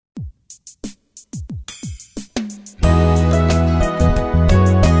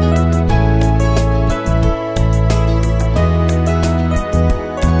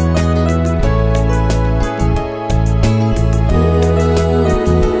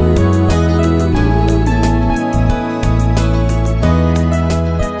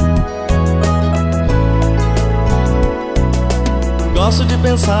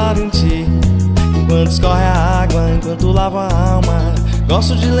pensar em ti enquanto escorre a água, enquanto lavo a alma.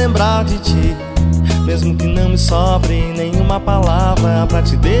 Gosto de lembrar de ti, mesmo que não me sobre nenhuma palavra pra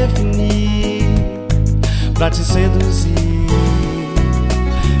te definir, pra te seduzir.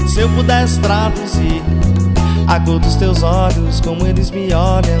 Se eu pudesse traduzir a cor dos teus olhos, como eles me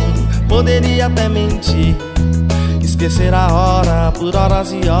olham, poderia até mentir, esquecer a hora por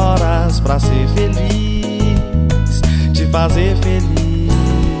horas e horas pra ser feliz, te fazer feliz.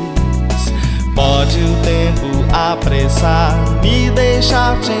 Pode o tempo apressar, me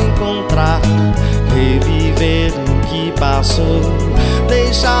deixar te encontrar, reviver o que passou,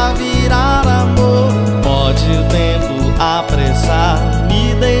 deixar virar amor. Pode o tempo apressar,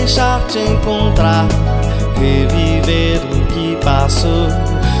 me deixar te encontrar, reviver o que passou,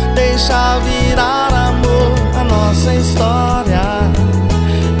 deixar virar amor. A nossa história,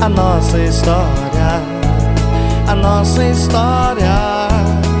 a nossa história, a nossa história,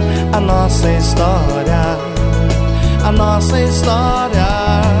 a nossa história, a nossa história,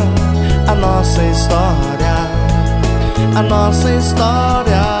 a nossa história, a nossa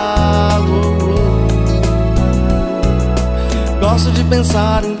história. Gosto de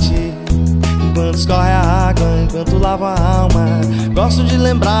pensar em ti enquanto escorre a água, enquanto lavo a alma. Gosto de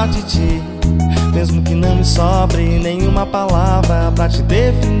lembrar de ti, mesmo que não me sobre nenhuma palavra pra te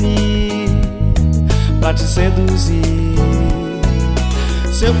definir, pra te seduzir.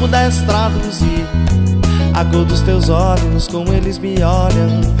 Se eu pudesse traduzir a cor dos teus olhos, como eles me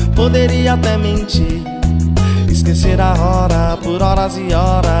olham, poderia até mentir, esquecer a hora por horas e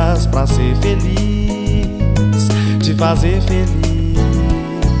horas pra ser feliz, te fazer feliz.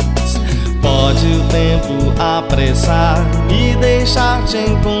 Pode o tempo apressar, me deixar te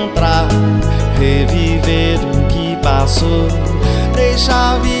encontrar, reviver o que passou,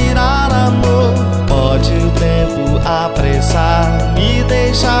 deixar virar amor. Pode o tempo apressar, me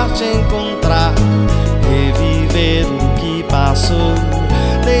deixar te encontrar, reviver o que passou,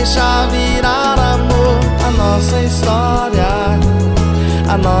 deixar virar amor. A nossa história,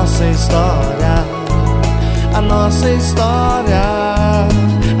 a nossa história, a nossa história,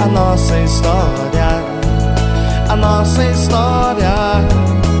 a nossa história, a nossa história,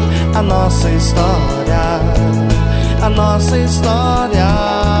 a nossa história, a nossa história.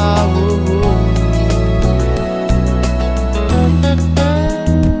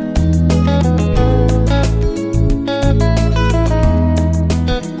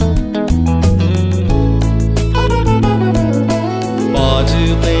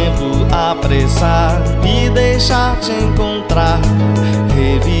 Pode o tempo apressar, me deixar te encontrar,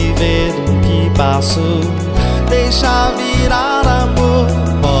 reviver o que passou, deixar virar amor.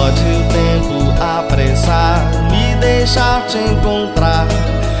 Pode o tempo apressar, me deixar te encontrar,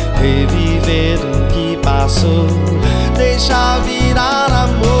 reviver o que passou, deixar virar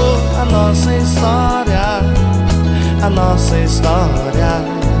amor. A nossa história, a nossa história,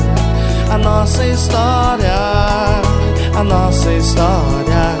 a nossa história, a nossa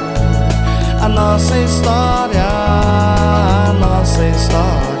história, a nossa história, a nossa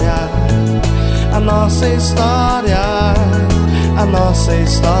história, a nossa história, a nossa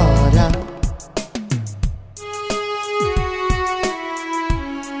história.